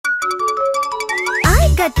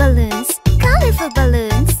got balloons, colorful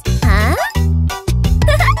balloons. Huh?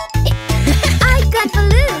 I got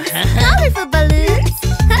balloons, colorful balloons.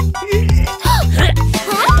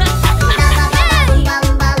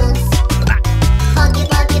 Hokie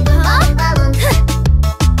Pokie boom balloon balloons.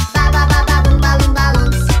 Ba ba ba ba boom balloon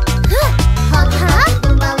balloons. Hokie Pokie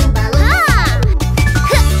boom balloon balloons.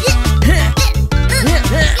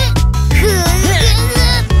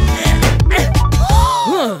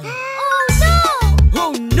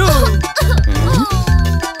 Oh no!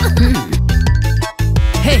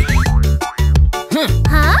 Hey!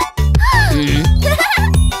 Huh?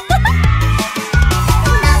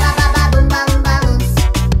 Ba ba ba ba boom balloon balloons.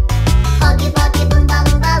 Hokie Pokie boom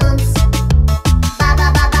balloon balloons. Ba ba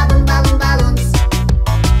ba ba boom balloon balloons.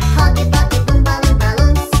 Hokie Pokie boom balloon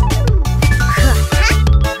balloons.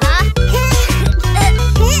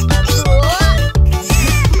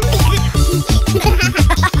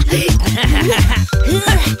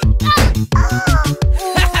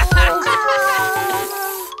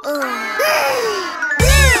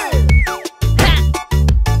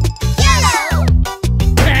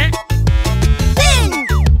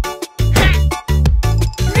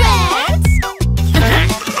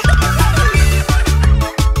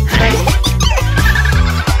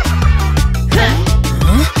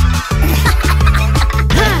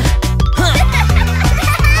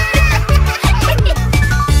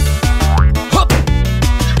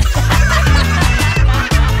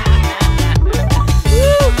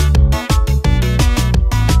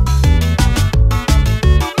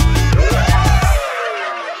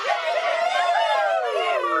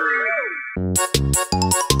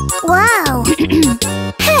 Wow!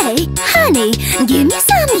 Hey, honey, give me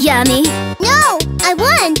some yummy. No, I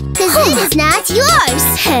won, cause it is not yours.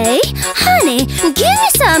 Hey, honey, give me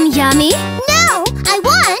some yummy. No, I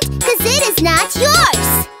won, cause it is not yours.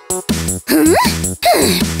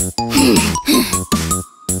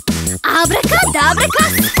 Abracadabra.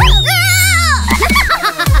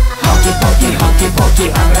 Hokie Pokie, Hokie Pokie,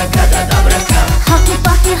 abracadabra. Hokie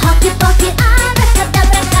Pokie, Hokie Pokie,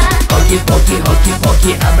 abracadabra. Hokie Pokie, Hokie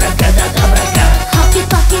Pokie, abracadabra. Hokie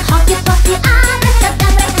Pokie, Hokie Pokie,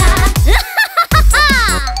 abracadabra.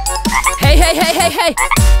 Hey!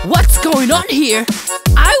 What's going on here?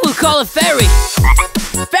 I will call a fairy!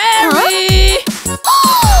 Fairy!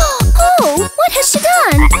 Oh, what has she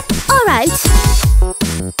done? All right.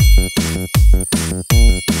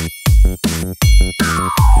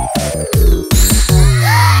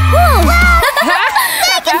 Whoa!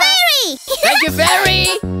 Thank you, fairy!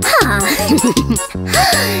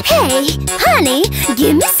 Hey, honey,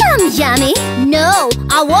 give me some yummy. No,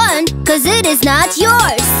 I won, cause it is not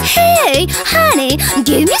yours. Hey, honey,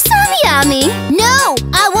 give me some yummy. No,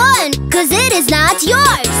 I won, cause it is not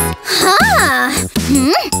yours. Huh?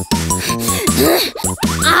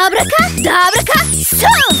 Abracadabra,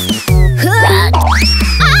 stop!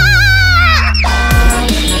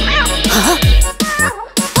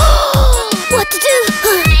 What to do?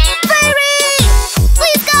 Fairy!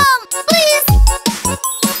 Please come, please!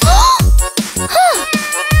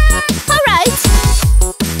 All right.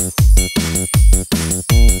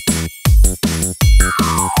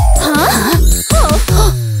 Huh? Oh,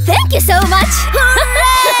 thank you so much.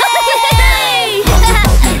 Hooray!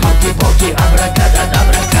 Hokie Pokie,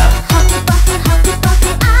 abracadabra. Hokie Pokie, Hokie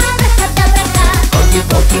Pokie, abracadabra. Hokie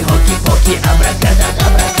Pokie, Hokie Pokie, abracadabra. Hokie Pokie, Hokie Pokie,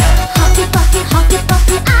 abracadabra. Hokie Pokie, Hokie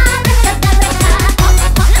abracadabra.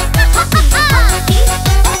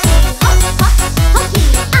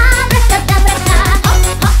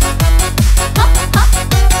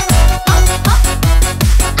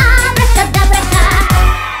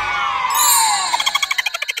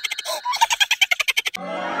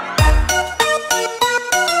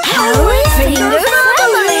 Howard Finger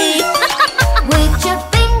Family. With your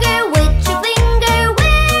finger,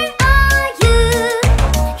 where are you?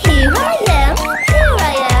 Here I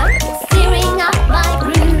am, steering up my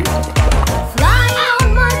broom. Flying on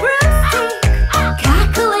my broomstick,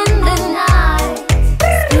 Cackle in the night.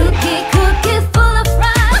 Spooky cookie full of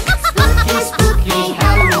fright. spooky, spooky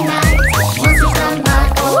Halloween night. Monsters run by,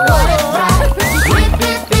 oh what a fright! With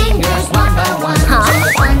your fingers one by one,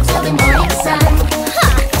 one till the morning sun.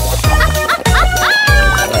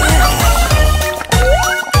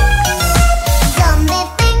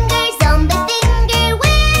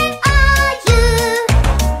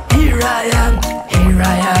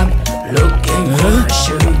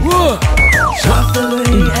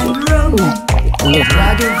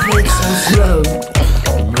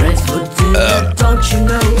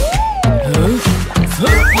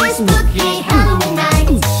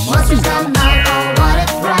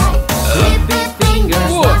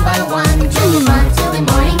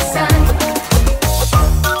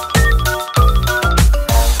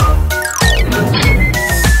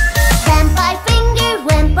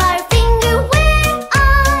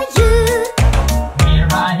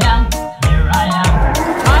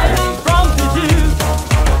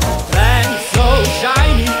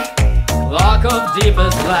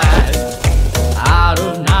 deepest black. Out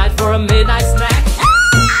of night for a midnight snack.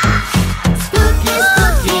 Spooky,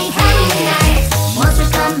 spooky, Halloween night.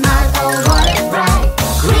 Monsters come out, oh what a fright.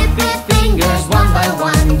 Creepy fingers one by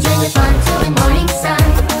one, join the fun till the morning sun.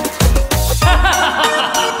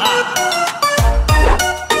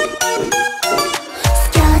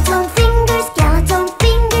 Skeleton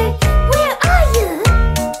finger, where are you?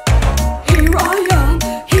 Here I am,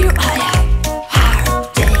 here I am. How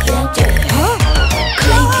do you do?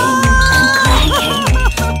 Clanking and clanking,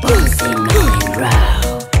 bouncing on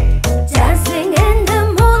round. Dancing in the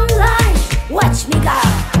moonlight, watch me go.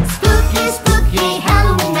 Spooky, spooky,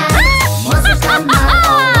 Halloween night. Monsters come out,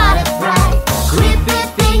 oh what a fright. Creepy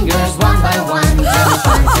fingers one by one, join the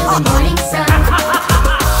fun till the morning sun.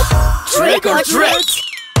 Trick or treat!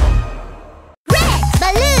 Red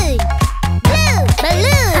balloon, blue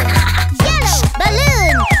balloon, yellow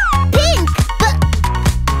balloon, pink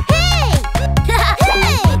hey!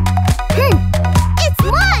 Hey! It's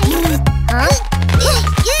mine! Huh?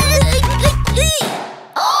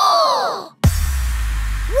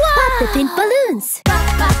 Wow! Pop the pink balloons.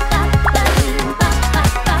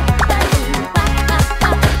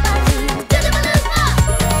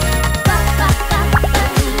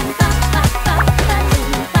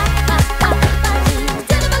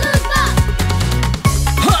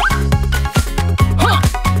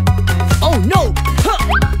 Oh no! Ha!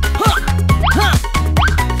 Ha! Ha!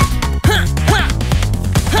 Ha! Ha!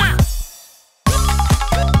 Ha!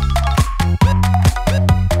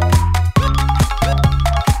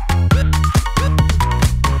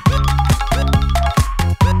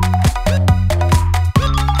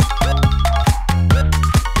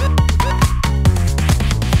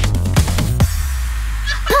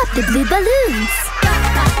 Pop the blue balloons.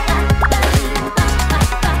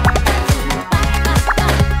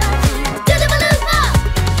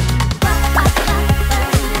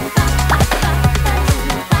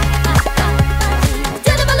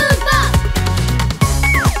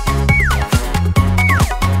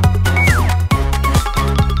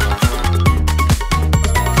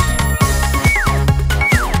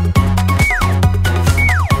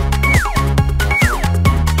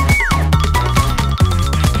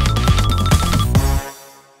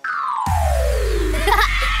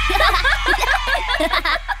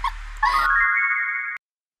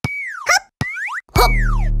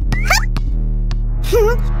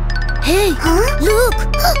 Hey, look!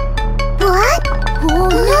 What? Oh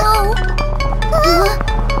no!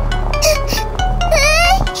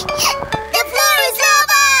 The floor is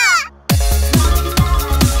lava!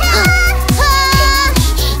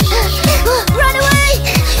 Run away!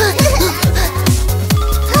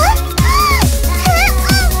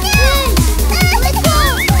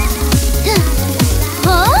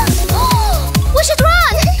 Huh? We should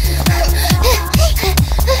run!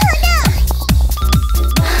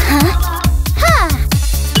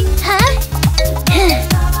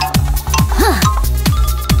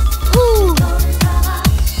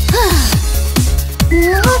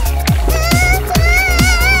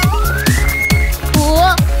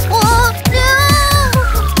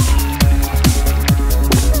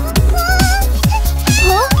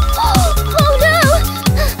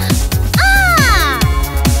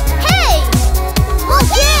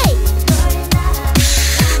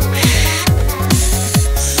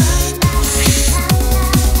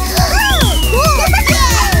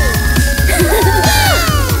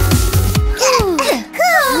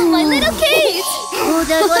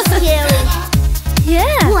 That was scary.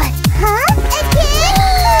 Yeah. What? Huh?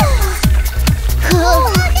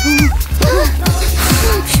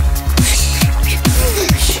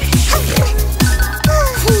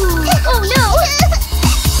 Oh no!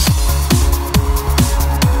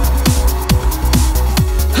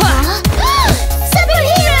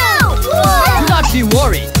 Superhero! Do not be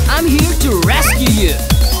worried. I'm here to rescue you.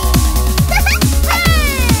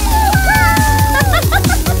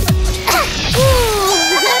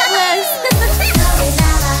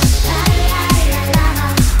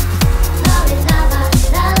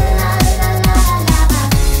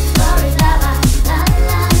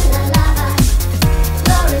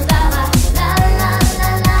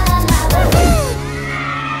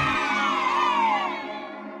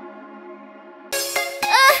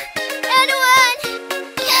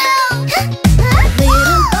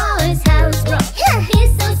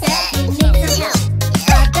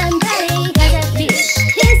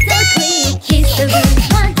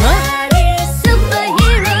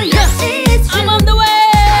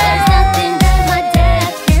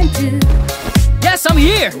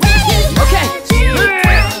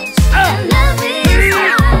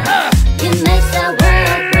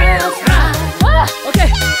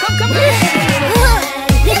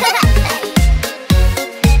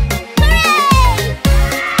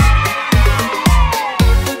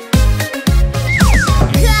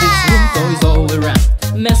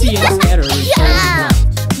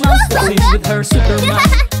 after my